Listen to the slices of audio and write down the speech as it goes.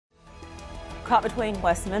Caught between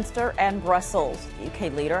Westminster and Brussels, the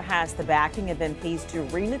UK leader has the backing of MPs to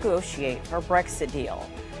renegotiate her Brexit deal.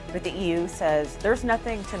 But the EU says there's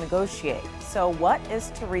nothing to negotiate. So what is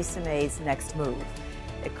Theresa May's next move?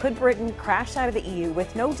 Could Britain crash out of the EU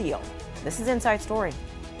with no deal? This is Inside Story.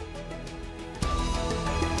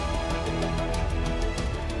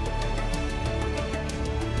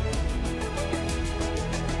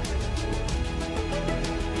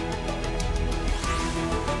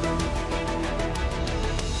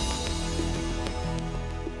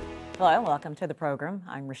 Hello, welcome to the program.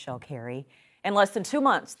 I'm Richelle Carey. In less than 2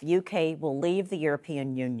 months, the UK will leave the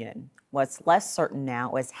European Union. What's less certain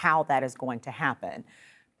now is how that is going to happen.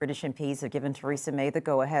 British MPs have given Theresa May the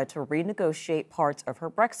go-ahead to renegotiate parts of her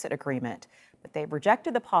Brexit agreement, but they've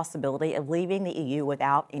rejected the possibility of leaving the EU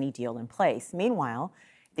without any deal in place. Meanwhile,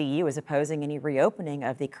 the EU is opposing any reopening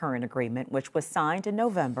of the current agreement, which was signed in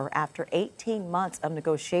November after 18 months of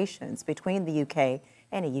negotiations between the UK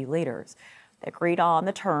and EU leaders. They agreed on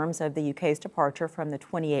the terms of the UK's departure from the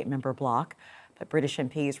 28-member bloc, but British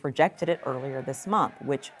MPs rejected it earlier this month,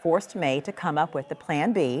 which forced May to come up with the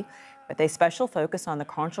Plan B, with a special focus on the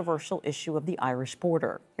controversial issue of the Irish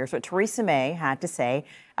border. Here's what Theresa May had to say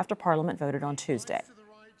after Parliament voted on Tuesday.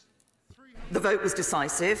 The vote was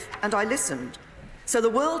decisive, and I listened. So the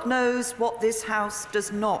world knows what this House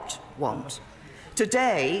does not want.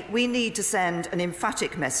 Today, we need to send an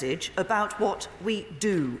emphatic message about what we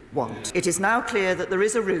do want. It is now clear that there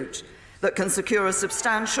is a route that can secure a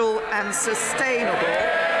substantial and sustainable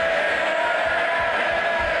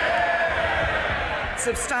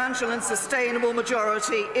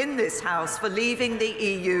majority in this House for leaving the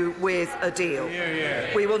EU with a deal.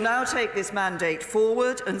 We will now take this mandate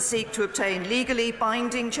forward and seek to obtain legally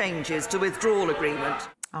binding changes to withdrawal agreement.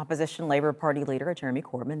 Opposition Labour Party leader Jeremy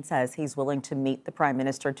Corbyn says he's willing to meet the Prime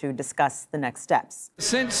Minister to discuss the next steps.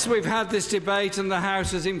 Since we've had this debate and the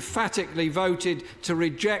House has emphatically voted to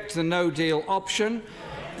reject the no-deal option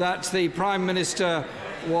that the Prime Minister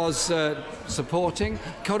was supporting,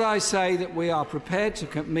 could I say that we are prepared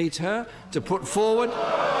to meet her, to put forward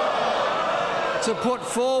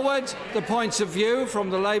the points of view from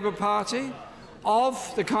the Labour Party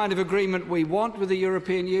of the kind of agreement we want with the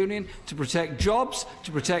European Union to protect jobs,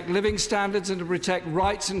 to protect living standards and to protect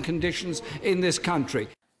rights and conditions in this country.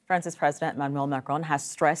 France's President Emmanuel Macron has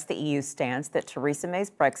stressed the EU's stance that Theresa May's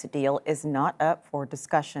Brexit deal is not up for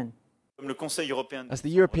discussion. As the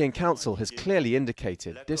European Council has clearly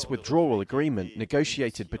indicated, this withdrawal agreement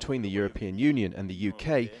negotiated between the European Union and the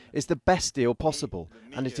UK is the best deal possible,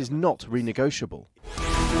 and it is not renegotiable.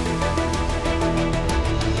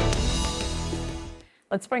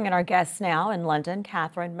 Let's bring in our guests now in London.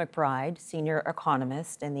 Catherine McBride, senior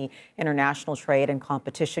economist in the International Trade and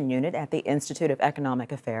Competition Unit at the Institute of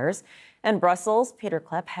Economic Affairs. In Brussels, Peter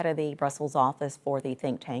Klepp, head of the Brussels office for the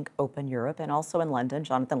think tank Open Europe. And also in London,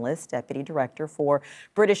 Jonathan List, deputy director for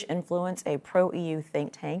British Influence, a pro-EU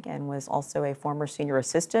think tank, and was also a former senior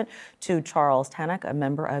assistant to Charles Tannock, a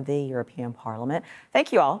member of the European Parliament.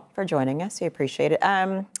 Thank you all for joining us. We appreciate it.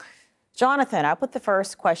 Jonathan, I'll put the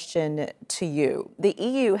first question to you. The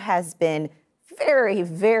EU has been very,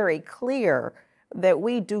 very clear that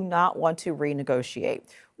we do not want to renegotiate.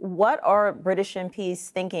 What are British MPs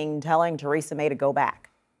thinking, telling Theresa May to go back?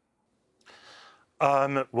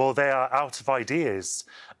 Well, they are out of ideas.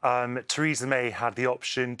 Theresa May had the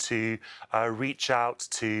option to reach out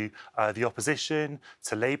to the opposition,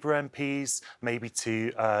 to Labour MPs, maybe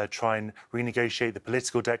to try and renegotiate the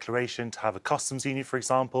political declaration to have a customs union, for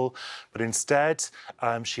example. But instead,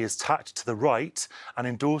 she has tacked to the right and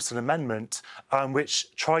endorsed an amendment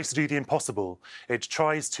which tries to do the impossible. It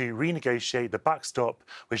tries to renegotiate the backstop,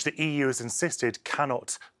 which the EU has insisted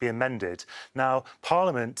cannot be amended. Now,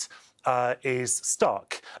 Parliament is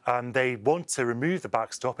stuck. They want to remove the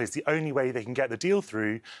backstop. It's the only way they can get the deal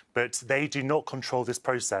through, but they do not control this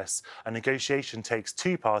process. A negotiation takes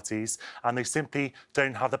two parties, and they simply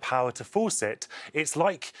don't have the power to force it. It's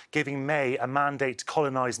like giving May a mandate to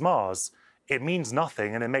colonise Mars. It means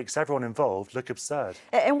nothing, and it makes everyone involved look absurd.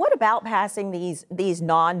 And what about passing these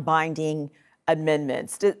non-binding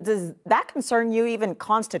amendments? Does that concern you, even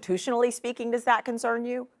constitutionally speaking? Does that concern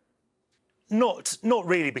you? Not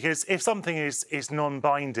really, because if something is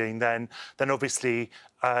non-binding, then obviously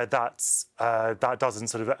that doesn't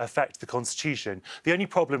sort of affect the Constitution. The only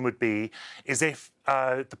problem would be is if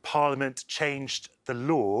the Parliament changed the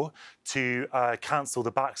law to cancel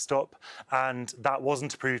the backstop, and that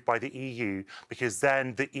wasn't approved by the EU, because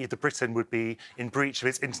then the Britain would be in breach of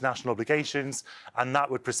its international obligations, and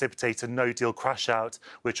that would precipitate a no-deal crash-out,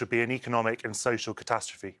 which would be an economic and social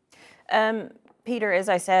catastrophe. Peter, as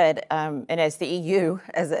I said, and as the EU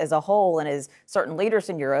as a whole, and as certain leaders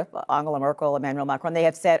in Europe, Angela Merkel, Emmanuel Macron, they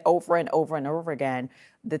have said over and over and over again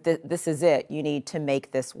that this is it. You need to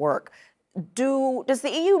make this work. Does the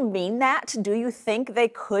EU mean that? Do you think they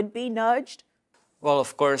could be nudged? Well,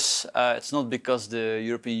 of course, it's not because the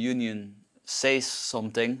European Union says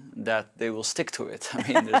something that they will stick to it. I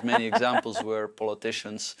mean, there's many examples where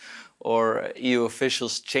politicians or EU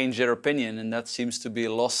officials change their opinion, and that seems to be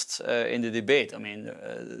lost in the debate. I mean,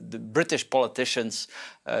 the British politicians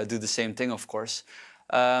do the same thing, of course.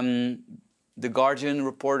 The Guardian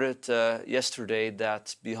reported yesterday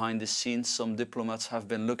that behind the scenes, some diplomats have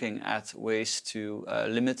been looking at ways to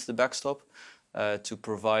limit the backstop, to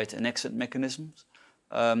provide an exit mechanism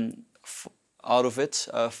out of it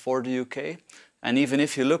for the UK. And even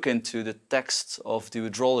if you look into the text of the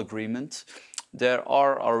withdrawal agreement, there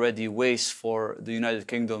are already ways for the United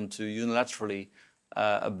Kingdom to unilaterally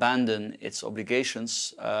abandon its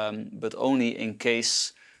obligations, but only in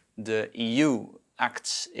case the EU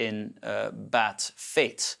acts in bad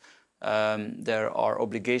faith. There are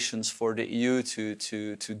obligations for the EU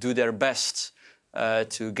to do their best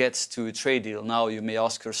to get to a trade deal. Now you may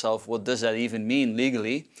ask yourself, what does that even mean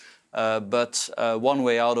legally? But one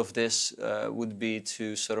way out of this would be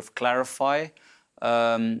to sort of clarify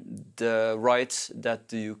the right that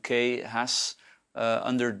the UK has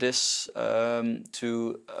under this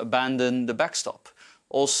to abandon the backstop.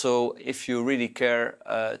 Also, if you really care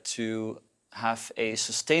to have a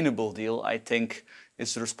sustainable deal, I think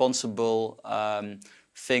it's a responsible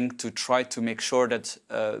thing to try to make sure that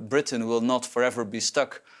Britain will not forever be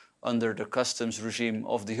stuck under the customs regime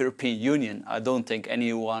of the European Union. I don't think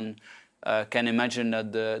anyone can imagine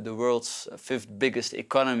that the world's fifth biggest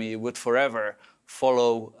economy would forever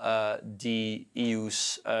follow the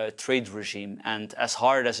EU's trade regime. And as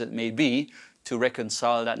hard as it may be to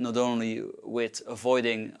reconcile that not only with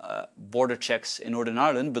avoiding border checks in Northern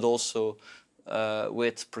Ireland, but also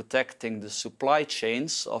with protecting the supply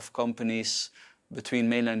chains of companies between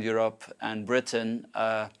mainland Europe and Britain,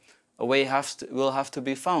 a way will have to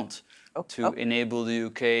be found to enable the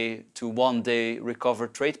UK to one day recover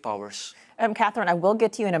trade powers. Catherine, I will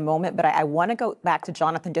get to you in a moment, but I want to go back to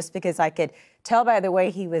Jonathan just because I could tell by the way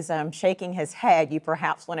he was shaking his head, you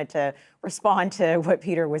perhaps wanted to respond to what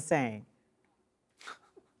Peter was saying.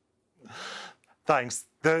 Thanks.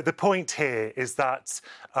 The point here is that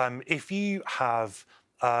if you have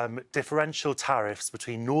differential tariffs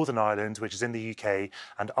between Northern Ireland, which is in the UK,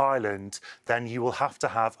 and Ireland, then you will have to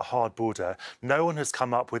have a hard border. No one has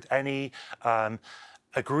come up with any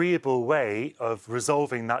agreeable way of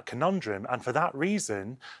resolving that conundrum, and for that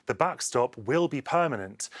reason the backstop will be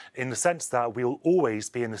permanent in the sense that we will always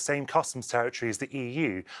be in the same customs territory as the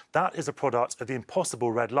EU. That is a product of the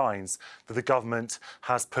impossible red lines that the government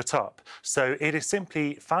has put up. So it is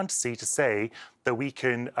simply fantasy to say that we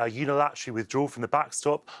can unilaterally withdraw from the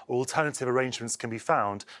backstop, or alternative arrangements can be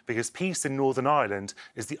found, because peace in Northern Ireland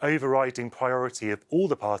is the overriding priority of all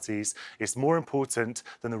the parties. It's more important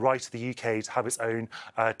than the right of the UK to have its own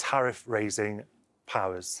tariff-raising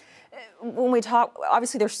powers. When we talk,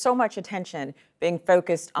 obviously there's so much attention being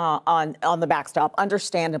focused on the backstop,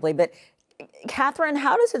 understandably, but Catherine,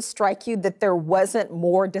 how does it strike you that there wasn't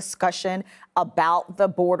more discussion about the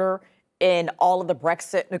border in all of the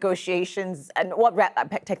Brexit negotiations, and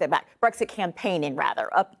take that back, Brexit campaigning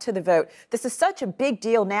rather, up to the vote? This is such a big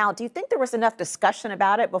deal now. Do you think there was enough discussion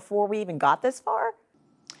about it before we even got this far?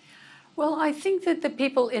 Well, I think that the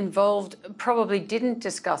people involved probably didn't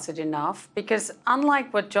discuss it enough because,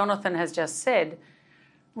 unlike what Jonathan has just said,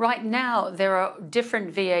 right now there are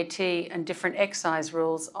different VAT and different excise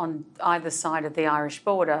rules on either side of the Irish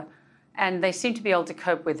border, and they seem to be able to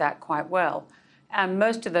cope with that quite well. And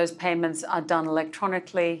most of those payments are done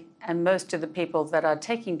electronically, and most of the people that are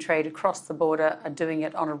taking trade across the border are doing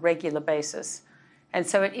it on a regular basis. And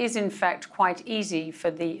so it is, in fact, quite easy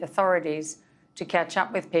for the authorities to catch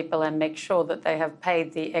up with people and make sure that they have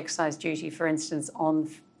paid the excise duty, for instance, on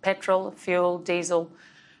petrol, fuel, diesel,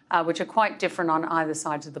 which are quite different on either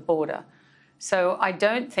side of the border. So I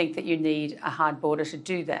don't think that you need a hard border to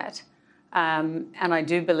do that. And I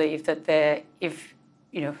do believe that if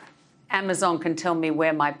Amazon can tell me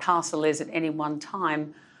where my parcel is at any one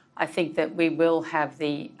time, I think that we will have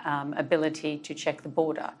the ability to check the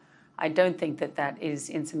border. I don't think that that is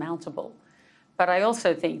insurmountable. But I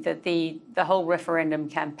also think that the whole referendum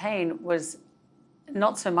campaign was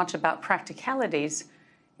not so much about practicalities,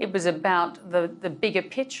 it was about the bigger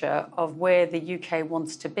picture of where the UK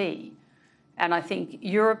wants to be. And I think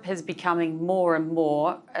Europe is becoming more and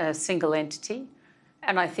more a single entity.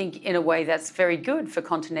 And I think in a way that's very good for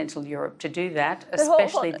continental Europe to do that,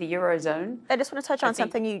 especially the Eurozone. I just want to touch on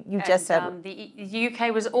something you just said. The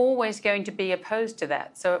UK was always going to be opposed to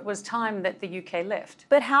that, so it was time that the UK left.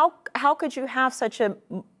 But how could you have such a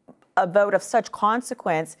vote of such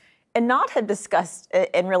consequence and not have discussed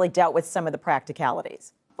and really dealt with some of the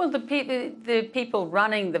practicalities? Well, the people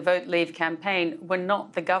running the Vote Leave campaign were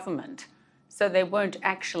not the government, so they weren't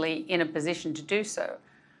actually in a position to do so.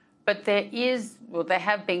 But there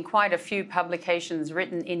have been quite a few publications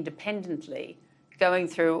written independently going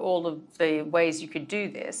through all of the ways you could do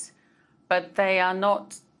this, but they are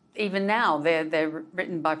not, even now, they're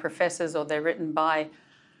written by professors or they're written by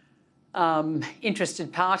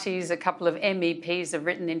interested parties. A couple of MEPs have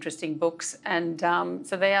written interesting books, and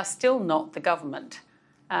so they are still not the government,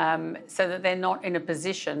 so that they're not in a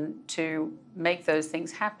position to make those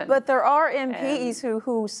things happen. But there are MPs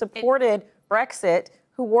who supported Brexit,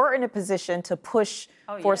 who were in a position to push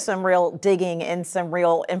for some real digging and some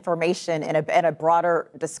real information and a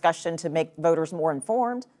broader discussion to make voters more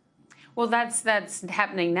informed. Well, that's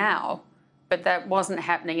happening now, but that wasn't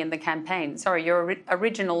happening in the campaign. Sorry, your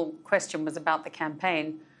original question was about the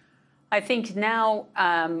campaign. I think now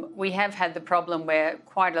we have had the problem where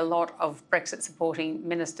quite a lot of Brexit-supporting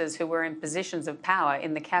ministers who were in positions of power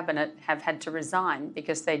in the cabinet have had to resign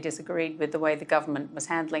because they disagreed with the way the government was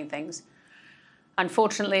handling things.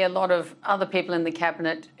 Unfortunately, a lot of other people in the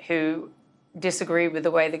cabinet who disagree with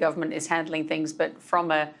the way the government is handling things, but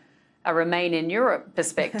from a Remain in Europe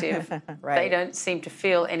perspective, right. They don't seem to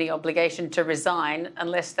feel any obligation to resign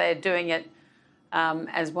unless they're doing it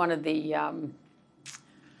as one of the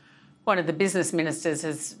business ministers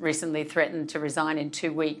has recently threatened to resign in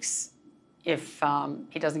 2 weeks if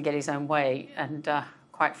he doesn't get his own way. And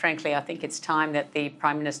quite frankly, I think it's time that the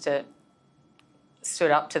Prime Minister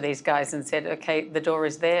stood up to these guys and said, OK, the door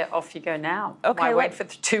is there, off you go now. Okay, why wait for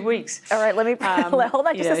 2 weeks? All right, let me hold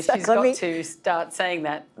on just a second. She's got to start saying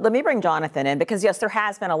that. Let me bring Jonathan in, because yes, there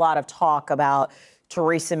has been a lot of talk about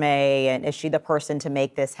Theresa May and is she the person to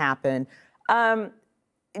make this happen. Do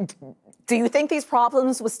you think these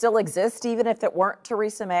problems would still exist even if it weren't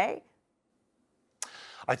Theresa May?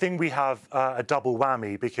 I think we have a double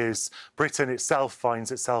whammy, because Britain itself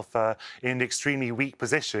finds itself in an extremely weak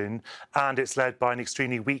position, and it's led by an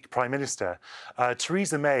extremely weak Prime Minister.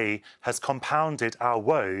 Theresa May has compounded our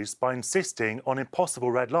woes by insisting on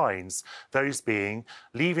impossible red lines, those being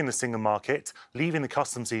leaving the single market, leaving the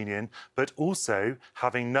customs union, but also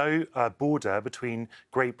having no border between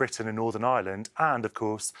Great Britain and Northern Ireland, and, of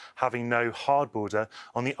course, having no hard border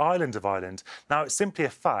on the island of Ireland. Now, it's simply a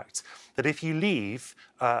fact that if you leave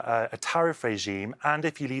a tariff regime and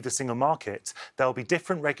if you leave the single market, there'll be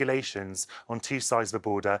different regulations on two sides of the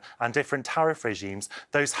border and different tariff regimes.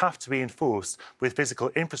 Those have to be enforced with physical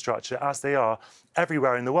infrastructure, as they are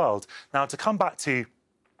everywhere in the world. Now, to come back to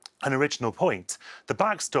an original point, the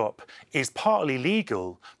backstop is partly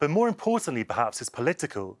legal, but more importantly, perhaps, is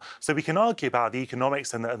political. So we can argue about the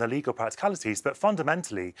economics and the legal practicalities, but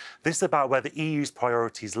fundamentally, this is about where the EU's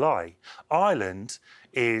priorities lie. Ireland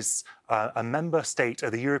is a member state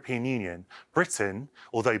of the European Union. Britain,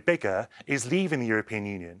 although bigger, is leaving the European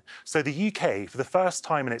Union. So the UK, for the first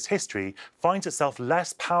time in its history, finds itself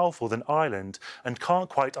less powerful than Ireland and can't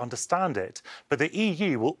quite understand it. But the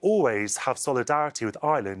EU will always have solidarity with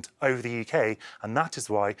Ireland over the UK, and that is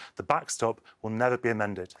why the backstop will never be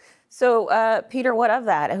amended. So, Peter, what of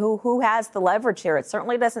that? Who has the leverage here? It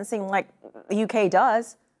certainly doesn't seem like the UK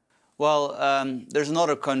does. Well, there's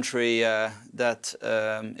another country that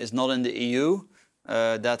is not in the EU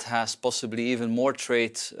that has possibly even more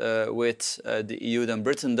trade with the EU than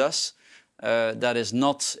Britain does. That is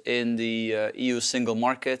not in the EU single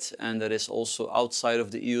market, and that is also outside of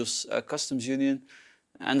the EU's customs union,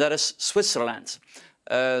 and that is Switzerland.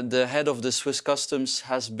 The head of the Swiss customs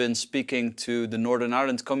has been speaking to the Northern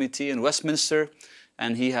Ireland Committee in Westminster,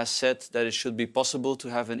 and he has said that it should be possible to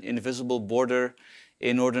have an invisible border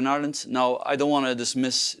in Northern Ireland. Now, I don't want to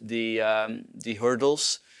dismiss the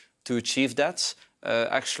hurdles to achieve that.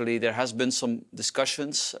 Actually, there has been some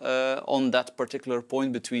discussions on that particular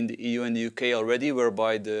point between the EU and the UK already,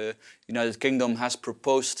 whereby the United Kingdom has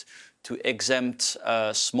proposed to exempt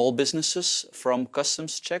small businesses from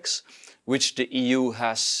customs checks, which the EU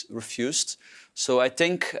has refused. So I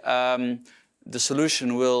think the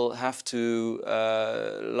solution will have to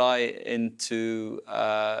lie into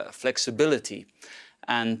flexibility.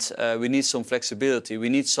 And we need some flexibility. We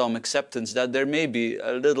need some acceptance that there may be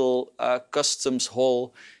a little customs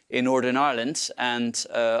hole in Northern Ireland, and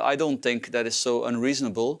I don't think that is so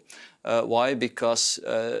unreasonable. Why? Because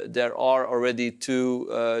there are already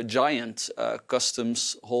two giant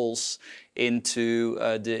customs holes into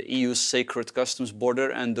the EU's sacred customs border,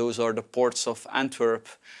 and those are the ports of Antwerp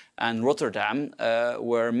and Rotterdam,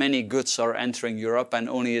 where many goods are entering Europe and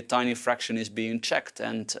only a tiny fraction is being checked.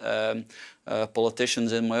 And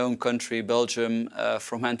politicians in my own country, Belgium,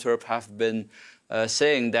 from Antwerp, have been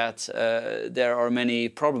saying that there are many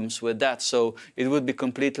problems with that. So it would be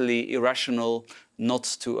completely irrational not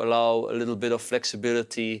to allow a little bit of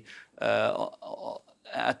flexibility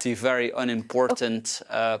at the very unimportant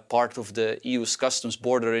part of the EU's customs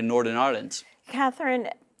border in Northern Ireland. Catherine,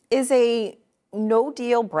 is a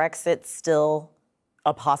no-deal Brexit still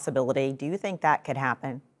a possibility? Do you think that could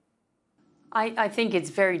happen? I think it's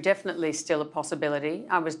very definitely still a possibility.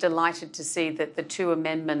 I was delighted to see that the two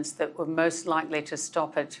amendments that were most likely to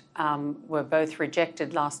stop it were both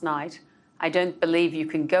rejected last night. I don't believe you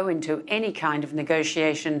can go into any kind of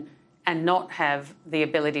negotiation and not have the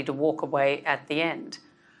ability to walk away at the end.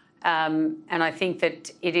 And I think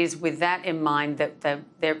that it is with that in mind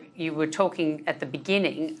that you were talking at the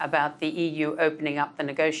beginning about the EU opening up the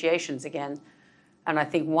negotiations again. And I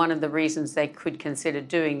think one of the reasons they could consider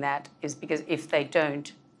doing that is because if they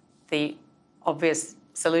don't, the obvious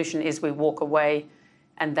solution is we walk away,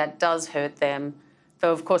 and that does hurt them.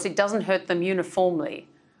 Though, of course, it doesn't hurt them uniformly.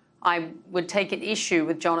 I would take an issue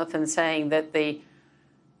with Jonathan saying that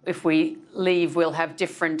if we leave, we'll have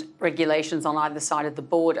different regulations on either side of the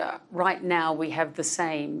border. Right now, we have the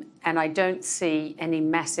same, and I don't see any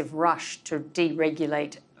massive rush to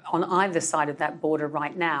deregulate on either side of that border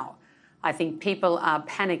right now. I think people are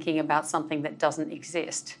panicking about something that doesn't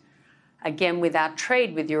exist. Again, with our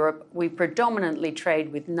trade with Europe, we predominantly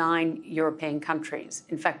trade with 9 European countries.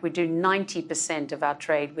 In fact, we do 90% of our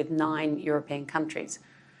trade with 9 European countries.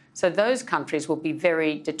 So those countries will be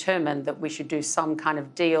very determined that we should do some kind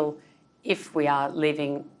of deal if we are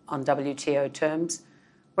leaving on WTO terms.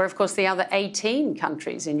 Where, of course, the other 18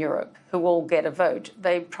 countries in Europe who all get a vote,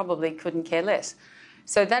 they probably couldn't care less.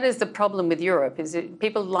 So that is the problem with Europe, is that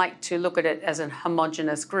people like to look at it as a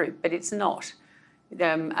homogenous group, but it's not.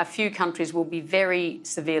 A few countries will be very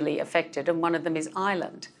severely affected, and one of them is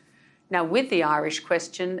Ireland. Now, with the Irish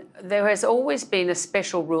question, there has always been a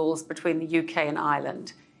special rules between the UK and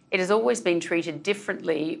Ireland. It has always been treated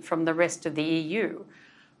differently from the rest of the EU.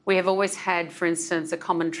 We have always had, for instance, a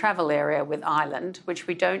common travel area with Ireland, which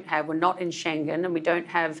we don't have. We're not in Schengen, and we don't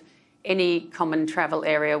have any common travel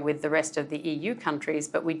area with the rest of the EU countries,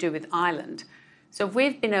 but we do with Ireland. So if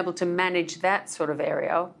we've been able to manage that sort of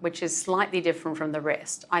area, which is slightly different from the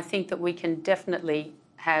rest, I think that we can definitely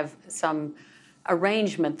have some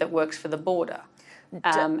arrangement that works for the border.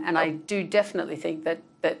 And I do definitely think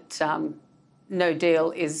that no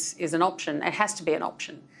deal is an option. It has to be an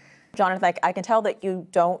option. Jonathan, I can tell that you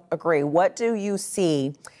don't agree. What do you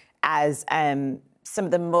see as some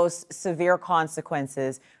of the most severe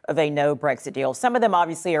consequences of a no Brexit deal? Some of them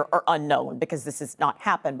obviously are unknown because this has not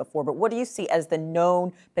happened before, but what do you see as the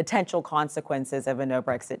known potential consequences of a no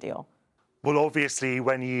Brexit deal? Well, obviously,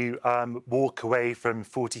 when you walk away from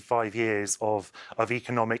 45 years of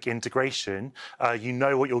economic integration, you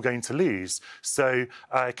know what you're going to lose. So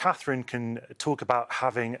Catherine can talk about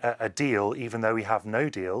having a deal, even though we have no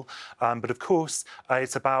deal. But of course,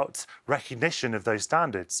 it's about recognition of those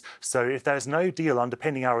standards. So if there's no deal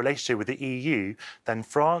underpinning our relationship with the EU, then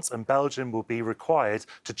France and Belgium will be required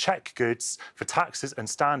to check goods for taxes and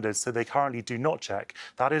standards so they currently do not check.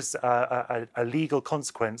 That is a legal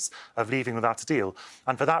consequence of leaving without a deal.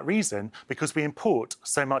 And for that reason, because we import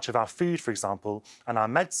so much of our food, for example, and our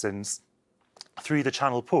medicines through the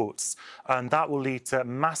Channel ports, and that will lead to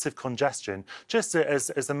massive congestion, just as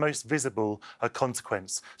the most visible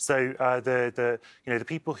consequence. So the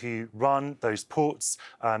people who run those ports,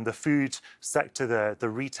 the food sector, the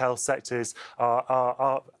retail sectors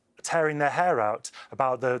are tearing their hair out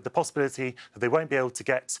about the possibility that they won't be able to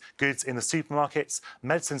get goods in the supermarkets,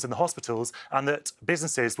 medicines in the hospitals, and that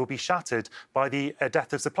businesses will be shattered by the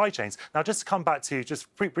death of supply chains. Now, just to come back to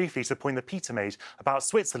just briefly to the point that Peter made about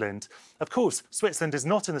Switzerland, of course, Switzerland is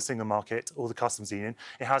not in the single market or the customs union.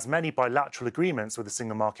 It has many bilateral agreements with the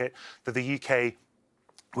single market that the UK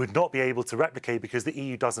would not be able to replicate because the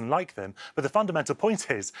EU doesn't like them. But the fundamental point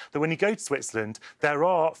is that when you go to Switzerland, there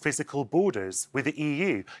are physical borders with the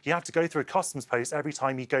EU. You have to go through a customs post every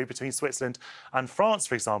time you go between Switzerland and France,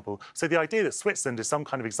 for example. So the idea that Switzerland is some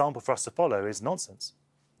kind of example for us to follow is nonsense.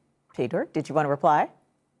 Peter, did you want to reply?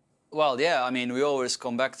 Well, yeah, I mean, we always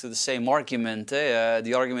come back to the same argument.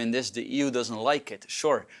 The argument is the EU doesn't like it,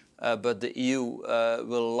 sure, but the EU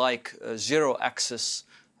will like zero access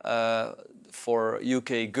for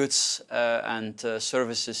UK goods and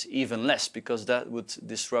services even less, because that would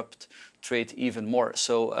disrupt trade even more.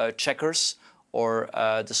 So checkers or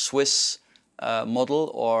the Swiss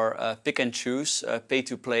model, or pick and choose, pay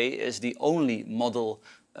to play, is the only model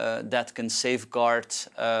that can safeguard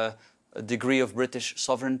a degree of British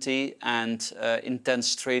sovereignty and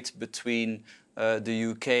intense trade between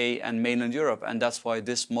the UK and mainland Europe, and that's why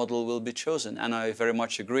this model will be chosen. And I very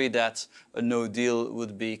much agree that a no deal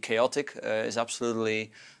would be chaotic, is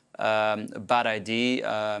absolutely a bad idea.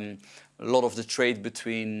 A lot of the trade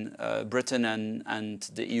between Britain and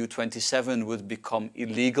the EU 27 would become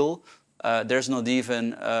illegal. There's not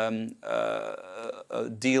even a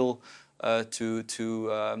deal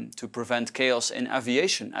to prevent chaos in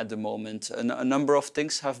aviation at the moment. A number of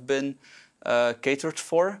things have been catered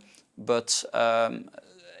for, but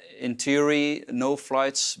in theory, no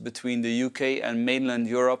flights between the UK and mainland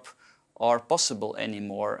Europe are possible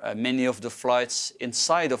anymore. Many of the flights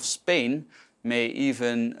inside of Spain may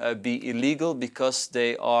even be illegal because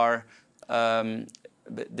they are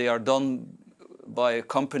done by a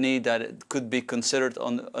company that could be considered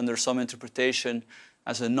under some interpretation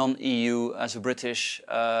as a non-EU, as a British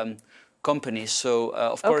company. So,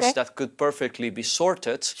 of course, that could perfectly be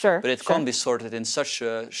sorted, but it can't be sorted in such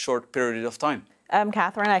a short period of time.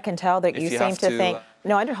 Catherine, I can tell that you seem to think...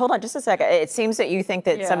 No, hold on just a second. It seems that you think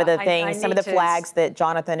that some of the things, some of the flags that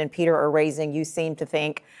Jonathan and Peter are raising, you seem to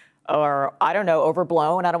think are, I don't know,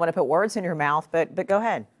 overblown. I don't want to put words in your mouth, but go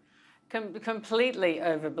ahead. Completely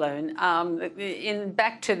overblown.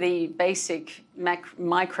 Back to the basic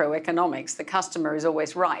microeconomics, the customer is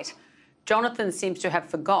always right. Jonathan seems to have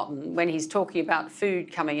forgotten, when he's talking about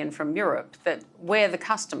food coming in from Europe, that we're the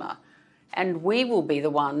customer, and we will be the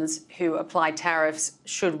ones who apply tariffs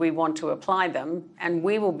should we want to apply them, and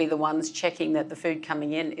we will be the ones checking that the food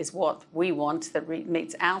coming in is what we want, that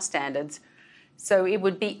meets our standards. So it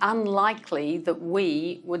would be unlikely that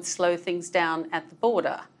we would slow things down at the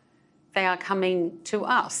border. They are coming to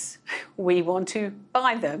us. We want to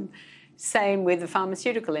buy them. Same with the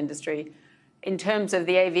pharmaceutical industry. In terms of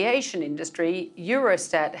the aviation industry,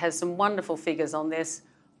 Eurostat has some wonderful figures on this.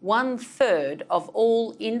 1/3 of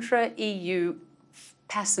all intra-EU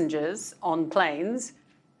passengers on planes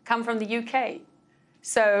come from the UK.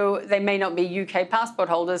 So they may not be UK passport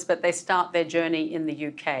holders, but they start their journey in the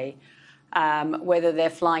UK. Whether they're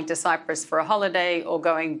flying to Cyprus for a holiday or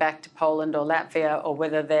going back to Poland or Latvia, or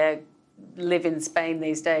whether they live in Spain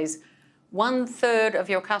these days, 1/3 of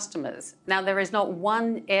your customers. Now, there is not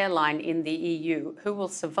one airline in the EU who will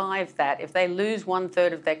survive that. If they lose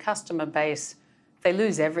 1/3 of their customer base, they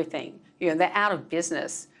lose everything. You know, they're out of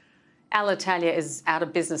business. Alitalia is out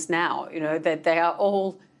of business now. You know, that they are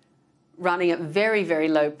all running at very, very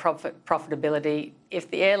low profitability. If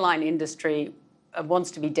the airline industry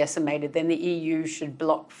wants to be decimated, then the EU should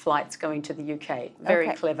block flights going to the UK.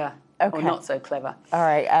 Very clever. Or not so clever. All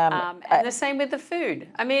right. And the same with the food.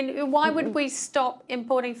 I mean, why would we stop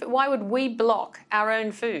importing food? Why would we block our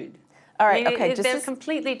own food? All right, I mean, okay. They're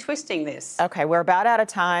completely twisting this. Okay, we're about out of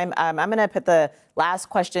time. I'm going to put the last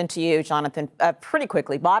question to you, Jonathan, pretty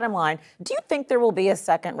quickly. Bottom line, do you think there will be a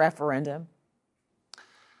second referendum?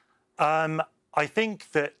 I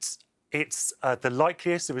think that it's the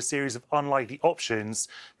likeliest of a series of unlikely options,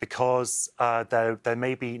 because there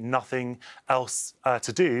may be nothing else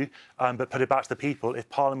to do but put it back to the people if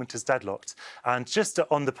Parliament is deadlocked. And just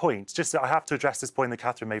on the point, I have to address this point that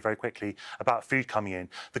Catherine made very quickly about food coming in.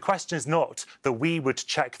 The question is not that we would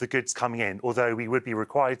check the goods coming in, although we would be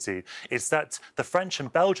required to. It's that the French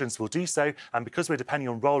and Belgians will do so, and because we're depending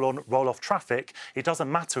on roll-off traffic, it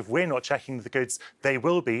doesn't matter if we're not checking the goods, they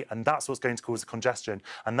will be, and that's what's going to cause the congestion.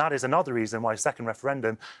 And that is another reason why a second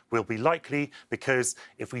referendum will be likely, because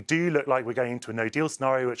if we do look like we're going into a no-deal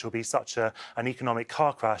scenario, which will be such an economic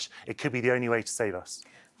car crash, it could be the only way to save us.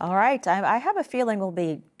 All right. I have a feeling we'll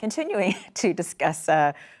be continuing to discuss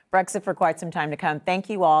Brexit for quite some time to come. Thank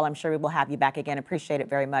you all. I'm sure we will have you back again. Appreciate it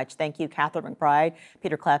very much. Thank you, Catherine McBride,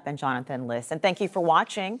 Peter Klepp, and Jonathan Liss. And thank you for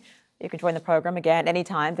watching. You can join the program again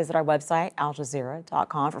anytime. Visit our website,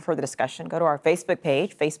 aljazeera.com, for further discussion. Go to our Facebook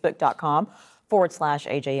page,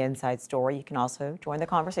 facebook.com/AJ Inside Story. You can also join the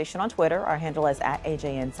conversation on Twitter. Our handle is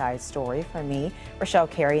 @AJ Inside Story. For me, Richelle,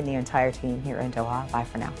 Carey, and the entire team here in Doha. Bye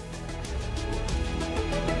for now.